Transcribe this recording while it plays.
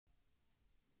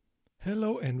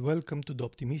Hello and welcome to the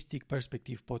Optimistic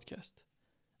Perspective podcast.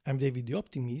 I'm David the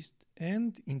Optimist,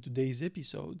 and in today's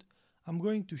episode, I'm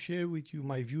going to share with you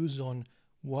my views on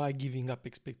why giving up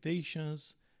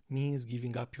expectations means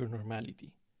giving up your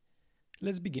normality.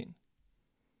 Let's begin.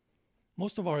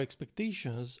 Most of our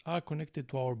expectations are connected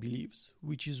to our beliefs,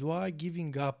 which is why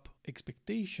giving up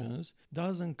expectations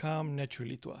doesn't come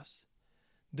naturally to us.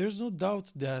 There's no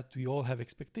doubt that we all have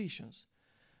expectations.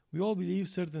 We all believe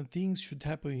certain things should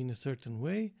happen in a certain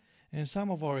way, and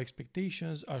some of our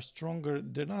expectations are stronger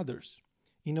than others.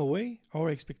 In a way, our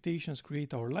expectations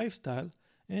create our lifestyle,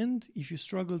 and if you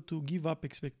struggle to give up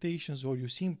expectations or you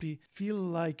simply feel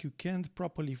like you can't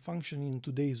properly function in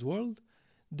today's world,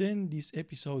 then this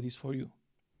episode is for you.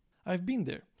 I've been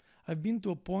there. I've been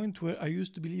to a point where I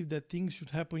used to believe that things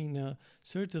should happen in a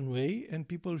certain way and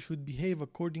people should behave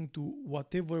according to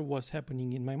whatever was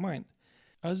happening in my mind.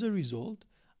 As a result,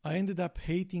 I ended up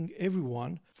hating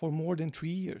everyone for more than 3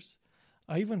 years.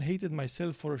 I even hated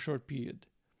myself for a short period.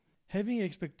 Having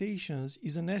expectations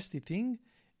is a nasty thing,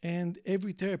 and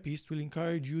every therapist will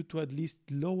encourage you to at least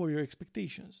lower your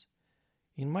expectations.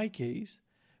 In my case,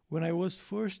 when I was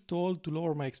first told to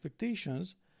lower my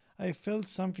expectations, I felt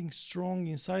something strong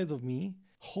inside of me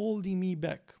holding me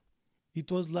back.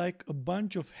 It was like a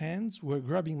bunch of hands were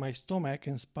grabbing my stomach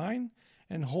and spine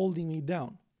and holding me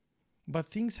down.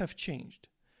 But things have changed.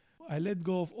 I let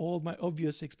go of all my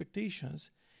obvious expectations,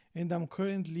 and I'm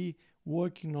currently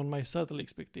working on my subtle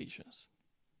expectations.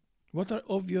 What are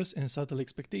obvious and subtle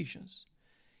expectations?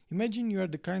 Imagine you are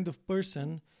the kind of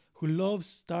person who loves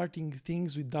starting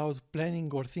things without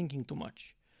planning or thinking too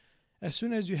much. As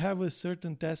soon as you have a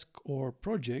certain task or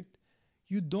project,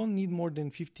 you don't need more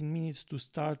than 15 minutes to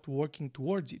start working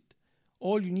towards it.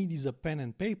 All you need is a pen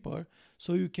and paper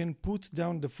so you can put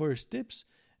down the first steps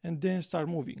and then start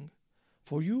moving.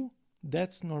 For you,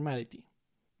 that's normality.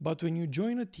 But when you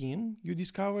join a team, you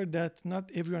discover that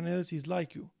not everyone else is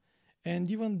like you. And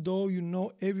even though you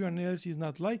know everyone else is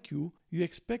not like you, you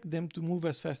expect them to move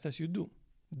as fast as you do.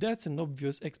 That's an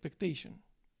obvious expectation.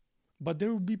 But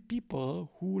there will be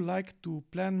people who like to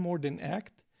plan more than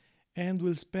act and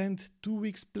will spend 2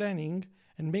 weeks planning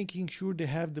and making sure they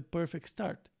have the perfect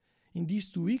start. In these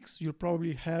 2 weeks, you'll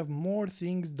probably have more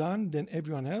things done than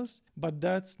everyone else, but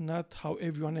that's not how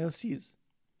everyone else is.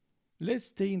 Let's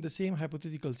stay in the same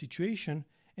hypothetical situation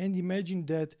and imagine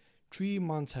that 3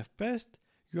 months have passed,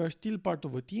 you are still part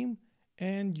of a team,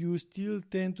 and you still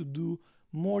tend to do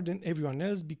more than everyone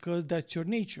else because that's your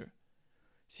nature.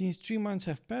 Since 3 months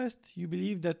have passed, you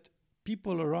believe that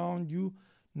people around you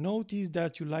notice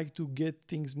that you like to get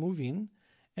things moving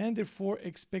and therefore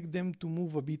expect them to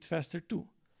move a bit faster too.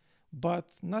 But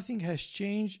nothing has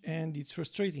changed and it's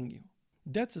frustrating you.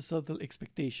 That's a subtle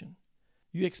expectation.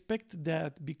 You expect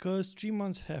that because 3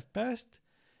 months have passed,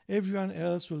 everyone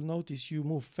else will notice you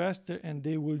move faster and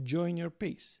they will join your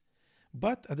pace.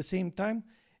 But at the same time,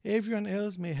 everyone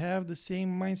else may have the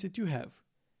same mindset you have.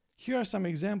 Here are some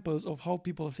examples of how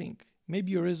people think.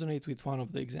 Maybe you resonate with one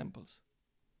of the examples.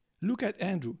 Look at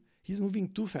Andrew. He's moving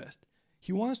too fast.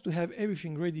 He wants to have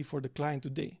everything ready for the client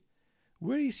today.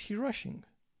 Where is he rushing?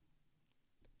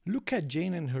 Look at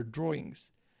Jane and her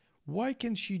drawings. Why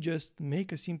can't she just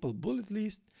make a simple bullet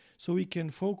list so we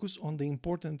can focus on the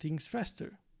important things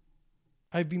faster?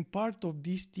 I've been part of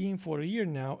this team for a year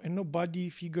now and nobody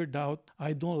figured out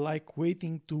I don't like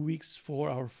waiting 2 weeks for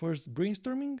our first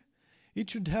brainstorming. It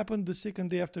should happen the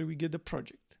second day after we get the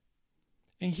project.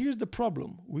 And here's the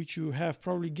problem, which you have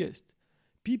probably guessed.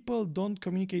 People don't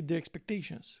communicate their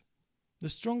expectations. The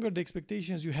stronger the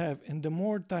expectations you have and the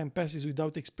more time passes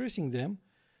without expressing them,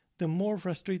 the more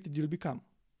frustrated you'll become.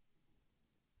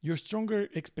 Your stronger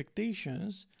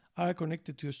expectations are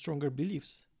connected to your stronger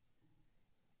beliefs.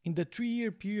 In the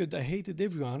 3-year period I hated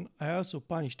everyone, I also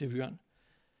punished everyone.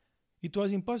 It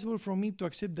was impossible for me to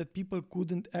accept that people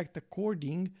couldn't act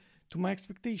according to my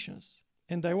expectations,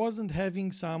 and I wasn't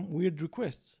having some weird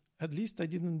requests. At least I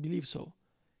didn't believe so.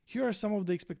 Here are some of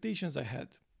the expectations I had.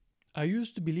 I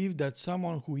used to believe that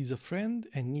someone who is a friend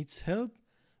and needs help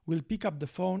will pick up the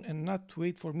phone and not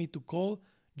wait for me to call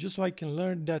just so I can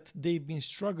learn that they've been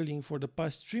struggling for the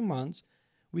past 3 months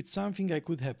with something I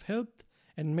could have helped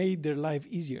and made their life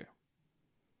easier.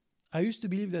 I used to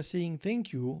believe that saying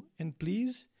thank you and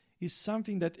please is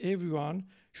something that everyone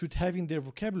should have in their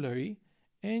vocabulary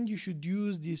and you should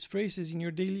use these phrases in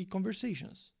your daily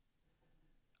conversations.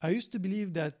 I used to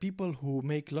believe that people who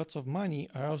make lots of money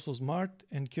are also smart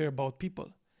and care about people,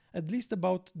 at least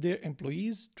about their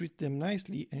employees, treat them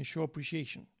nicely and show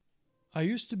appreciation. I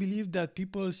used to believe that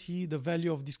people see the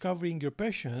value of discovering your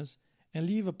passions and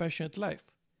live a passionate life.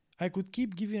 I could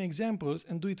keep giving examples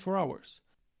and do it for hours.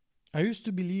 I used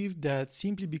to believe that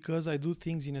simply because I do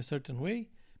things in a certain way,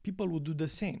 people would do the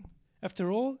same.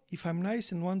 After all, if I'm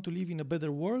nice and want to live in a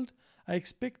better world, I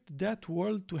expect that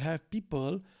world to have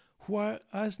people who are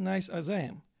as nice as I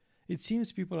am. It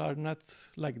seems people are not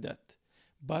like that.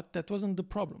 But that wasn't the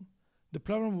problem. The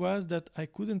problem was that I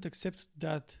couldn't accept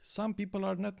that some people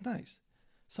are not nice.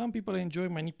 Some people enjoy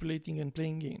manipulating and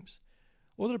playing games.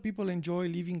 Other people enjoy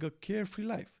living a carefree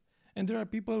life. And there are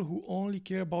people who only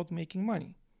care about making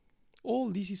money. All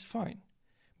this is fine.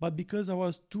 But because I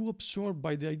was too absorbed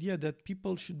by the idea that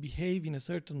people should behave in a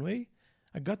certain way,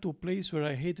 I got to a place where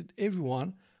I hated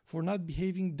everyone for not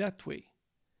behaving that way.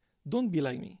 Don't be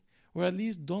like me, or at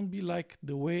least don't be like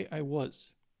the way I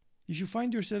was. If you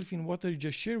find yourself in what I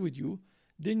just shared with you,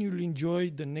 then you'll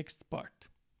enjoy the next part.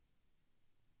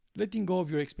 Letting go of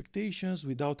your expectations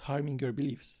without harming your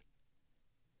beliefs.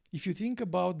 If you think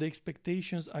about the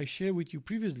expectations I shared with you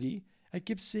previously, I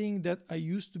kept saying that I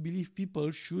used to believe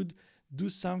people should do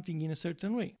something in a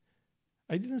certain way.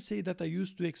 I didn't say that I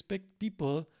used to expect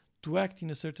people to act in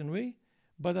a certain way,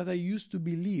 but that I used to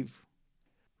believe.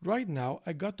 Right now,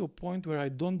 I got to a point where I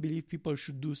don't believe people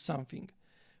should do something.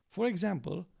 For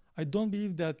example, I don't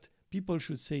believe that people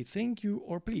should say thank you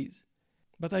or please,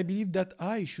 but I believe that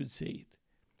I should say it.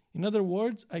 In other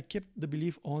words, I kept the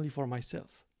belief only for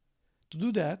myself. To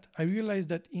do that, I realized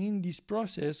that in this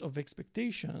process of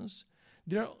expectations,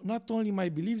 there are not only my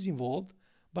beliefs involved,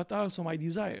 but also my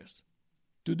desires.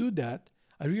 To do that,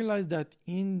 I realized that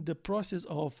in the process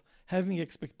of having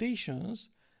expectations,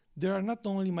 there are not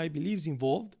only my beliefs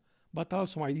involved, but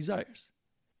also my desires.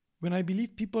 When I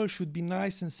believe people should be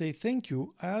nice and say thank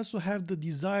you, I also have the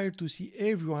desire to see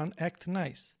everyone act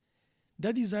nice.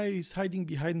 That desire is hiding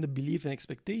behind the belief and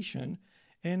expectation,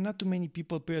 and not too many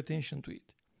people pay attention to it.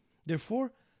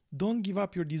 Therefore, don't give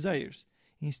up your desires.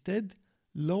 Instead,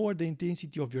 lower the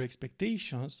intensity of your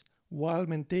expectations while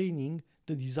maintaining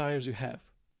the desires you have.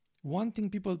 Wanting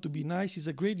people to be nice is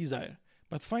a great desire,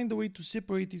 but find a way to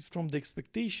separate it from the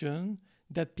expectation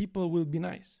that people will be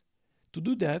nice. To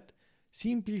do that,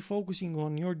 simply focusing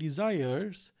on your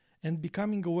desires and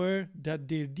becoming aware that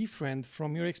they're different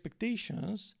from your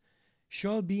expectations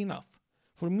shall be enough.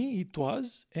 For me, it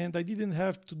was, and I didn't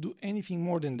have to do anything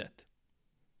more than that.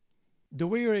 The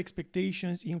way your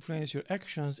expectations influence your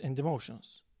actions and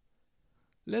emotions.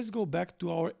 Let's go back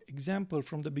to our example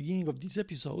from the beginning of this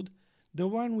episode, the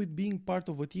one with being part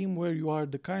of a team where you are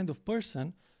the kind of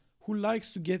person who likes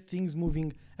to get things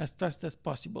moving as fast as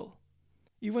possible.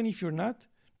 Even if you're not,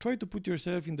 try to put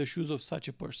yourself in the shoes of such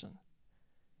a person.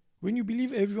 When you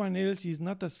believe everyone else is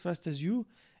not as fast as you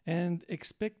and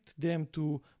expect them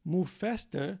to move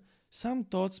faster, some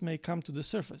thoughts may come to the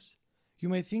surface. You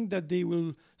may think that they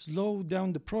will slow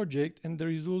down the project and the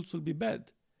results will be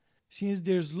bad. Since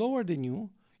they're slower than you,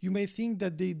 you may think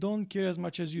that they don't care as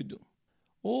much as you do.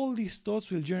 All these thoughts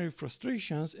will generate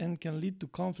frustrations and can lead to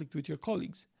conflict with your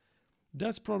colleagues.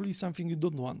 That's probably something you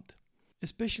don't want,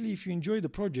 especially if you enjoy the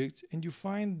project and you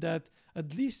find that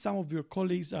at least some of your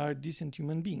colleagues are decent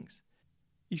human beings.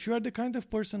 If you are the kind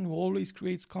of person who always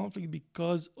creates conflict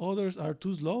because others are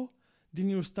too slow, then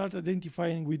you'll start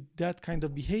identifying with that kind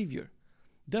of behavior.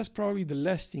 That's probably the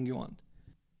last thing you want.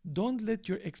 Don't let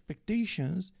your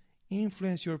expectations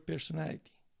influence your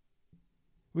personality.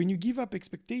 When you give up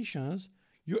expectations,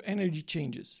 your energy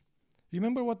changes.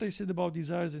 Remember what I said about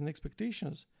desires and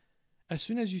expectations? As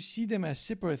soon as you see them as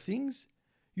separate things,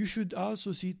 you should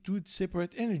also see two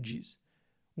separate energies.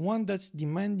 One that's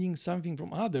demanding something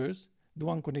from others, the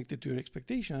one connected to your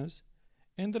expectations,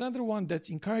 and another one that's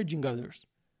encouraging others,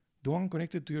 the one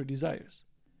connected to your desires.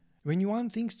 When you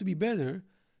want things to be better,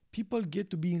 people get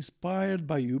to be inspired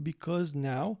by you because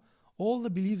now all the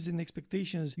beliefs and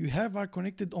expectations you have are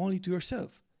connected only to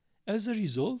yourself. As a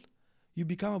result, you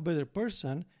become a better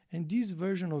person, and this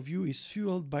version of you is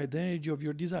fueled by the energy of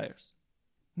your desires.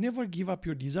 Never give up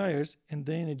your desires and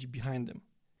the energy behind them.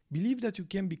 Believe that you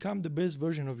can become the best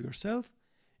version of yourself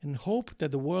and hope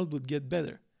that the world would get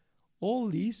better. All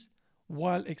this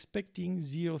while expecting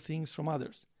zero things from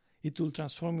others. It will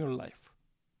transform your life.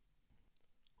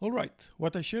 Alright,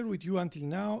 what I shared with you until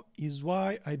now is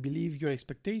why I believe your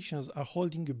expectations are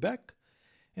holding you back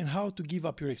and how to give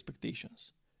up your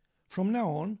expectations. From now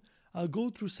on, I'll go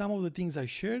through some of the things I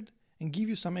shared and give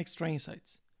you some extra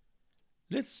insights.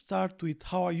 Let's start with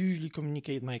how I usually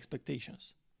communicate my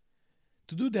expectations.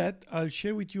 To do that, I'll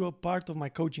share with you a part of my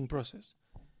coaching process.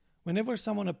 Whenever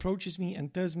someone approaches me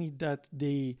and tells me that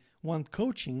they want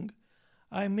coaching,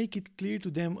 I make it clear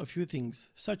to them a few things,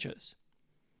 such as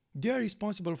they are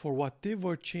responsible for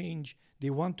whatever change they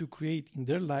want to create in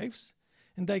their lives,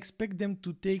 and I expect them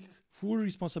to take full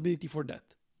responsibility for that.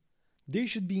 They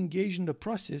should be engaged in the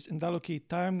process and allocate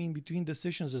time in between the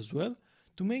sessions as well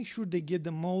to make sure they get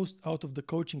the most out of the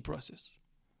coaching process.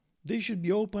 They should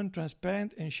be open,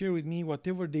 transparent, and share with me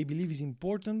whatever they believe is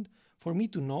important for me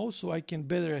to know so I can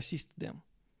better assist them.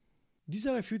 These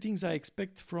are a few things I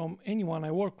expect from anyone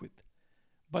I work with.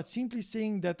 But simply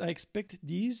saying that I expect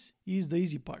these is the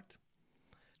easy part.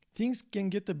 Things can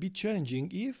get a bit challenging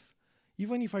if,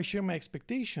 even if I share my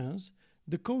expectations,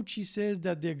 the coachee says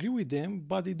that they agree with them,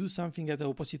 but they do something at the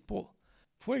opposite pole.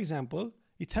 For example,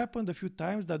 it happened a few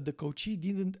times that the coachee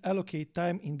didn't allocate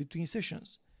time in between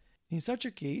sessions. In such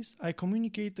a case, I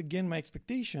communicate again my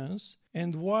expectations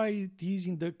and why it is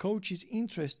in the coach's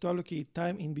interest to allocate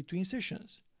time in between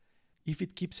sessions. If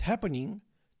it keeps happening,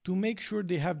 to make sure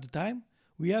they have the time,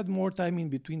 we add more time in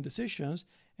between the sessions,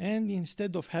 and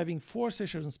instead of having 4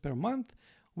 sessions per month,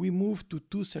 we move to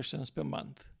 2 sessions per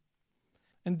month.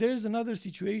 And there's another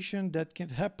situation that can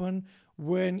happen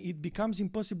when it becomes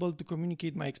impossible to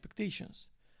communicate my expectations.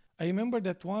 I remember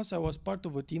that once I was part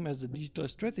of a team as a digital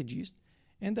strategist,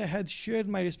 and I had shared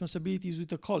my responsibilities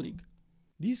with a colleague.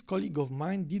 This colleague of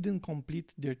mine didn't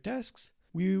complete their tasks.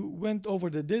 We went over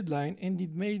the deadline, and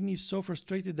it made me so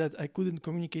frustrated that I couldn't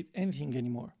communicate anything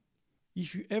anymore.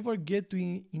 If you ever get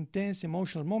to intense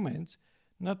emotional moments,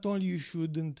 not only you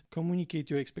shouldn't communicate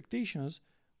your expectations,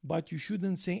 but you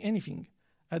shouldn't say anything.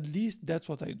 At least that's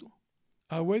what I do.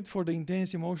 I wait for the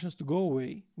intense emotions to go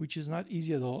away, which is not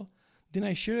easy at all. Then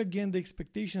I share again the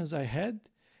expectations I had,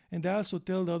 and I also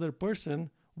tell the other person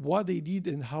what they did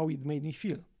and how it made me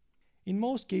feel. In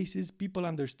most cases, people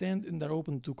understand and are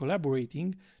open to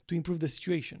collaborating to improve the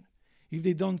situation. If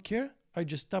they don't care, I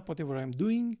just stop whatever I'm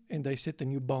doing and I set a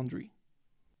new boundary.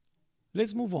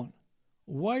 Let's move on.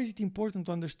 Why is it important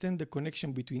to understand the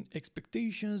connection between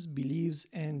expectations, beliefs,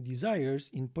 and desires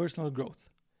in personal growth?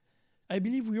 I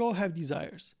believe we all have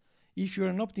desires. If you're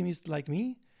an optimist like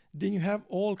me, then you have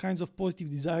all kinds of positive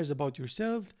desires about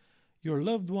yourself, your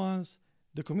loved ones,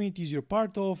 the communities you're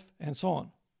part of, and so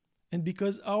on. And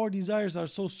because our desires are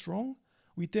so strong,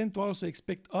 we tend to also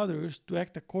expect others to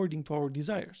act according to our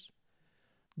desires.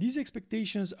 These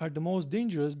expectations are the most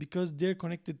dangerous because they're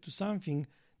connected to something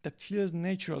that feels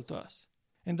natural to us.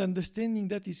 And understanding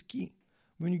that is key.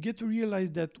 When you get to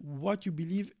realize that what you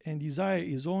believe and desire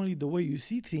is only the way you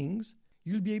see things,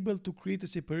 you'll be able to create a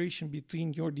separation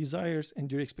between your desires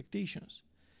and your expectations.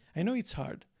 I know it's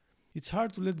hard. It's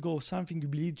hard to let go of something you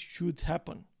believe should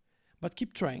happen. But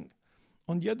keep trying.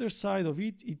 On the other side of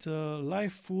it, it's a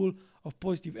life full of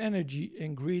positive energy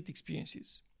and great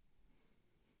experiences.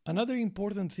 Another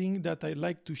important thing that I'd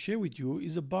like to share with you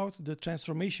is about the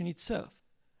transformation itself.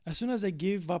 As soon as I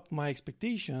gave up my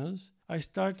expectations, I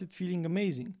started feeling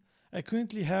amazing. I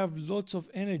currently have lots of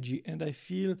energy and I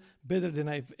feel better than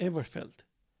I've ever felt.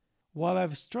 While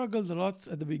I've struggled a lot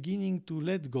at the beginning to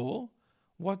let go,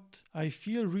 what I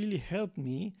feel really helped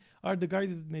me are the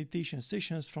guided meditation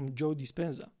sessions from Joe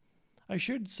Dispenza. I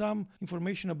shared some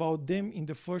information about them in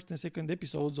the first and second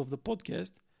episodes of the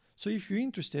podcast, so if you're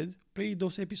interested, play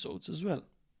those episodes as well.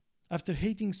 After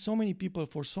hating so many people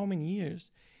for so many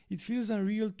years, it feels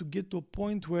unreal to get to a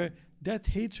point where that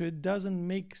hatred doesn't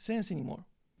make sense anymore.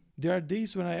 There are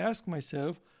days when I ask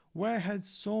myself why I had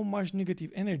so much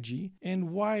negative energy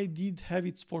and why I did have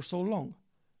it for so long.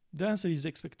 The answer is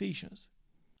expectations.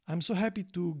 I'm so happy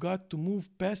to got to move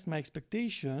past my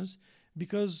expectations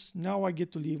because now I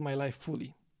get to live my life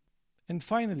fully. And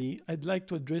finally, I'd like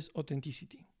to address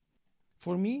authenticity.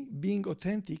 For me, being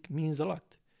authentic means a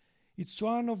lot. It's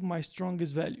one of my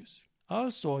strongest values.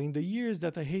 Also, in the years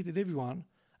that I hated everyone,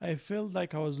 I felt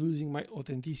like I was losing my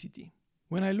authenticity.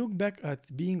 When I look back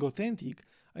at being authentic,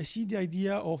 I see the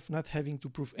idea of not having to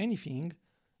prove anything,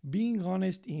 being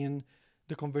honest in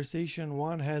the conversation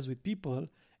one has with people,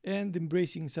 and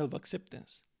embracing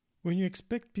self-acceptance. When you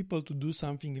expect people to do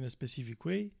something in a specific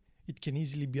way, it can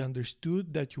easily be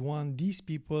understood that you want these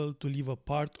people to live a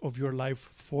part of your life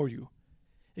for you.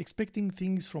 Expecting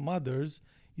things from others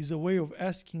is a way of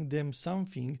asking them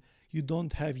something you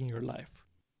don't have in your life.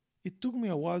 It took me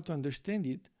a while to understand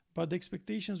it, but the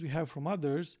expectations we have from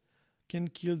others can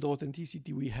kill the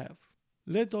authenticity we have.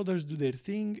 Let others do their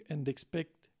thing and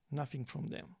expect nothing from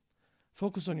them.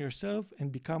 Focus on yourself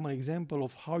and become an example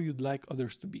of how you'd like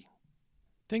others to be.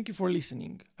 Thank you for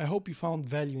listening. I hope you found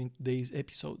value in today's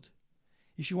episode.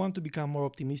 If you want to become more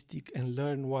optimistic and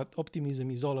learn what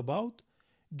optimism is all about,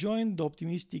 join the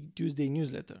Optimistic Tuesday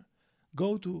newsletter.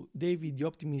 Go to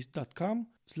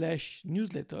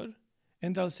davidtheoptimist.com/newsletter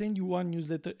and I'll send you one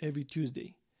newsletter every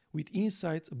Tuesday with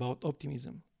insights about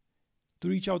optimism. To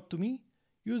reach out to me,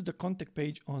 use the contact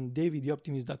page on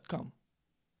davidtheoptimist.com.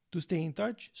 To stay in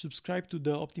touch, subscribe to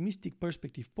the Optimistic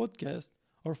Perspective podcast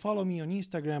or follow me on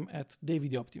Instagram at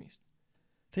David the Optimist.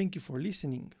 Thank you for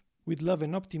listening. With love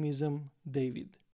and optimism, David.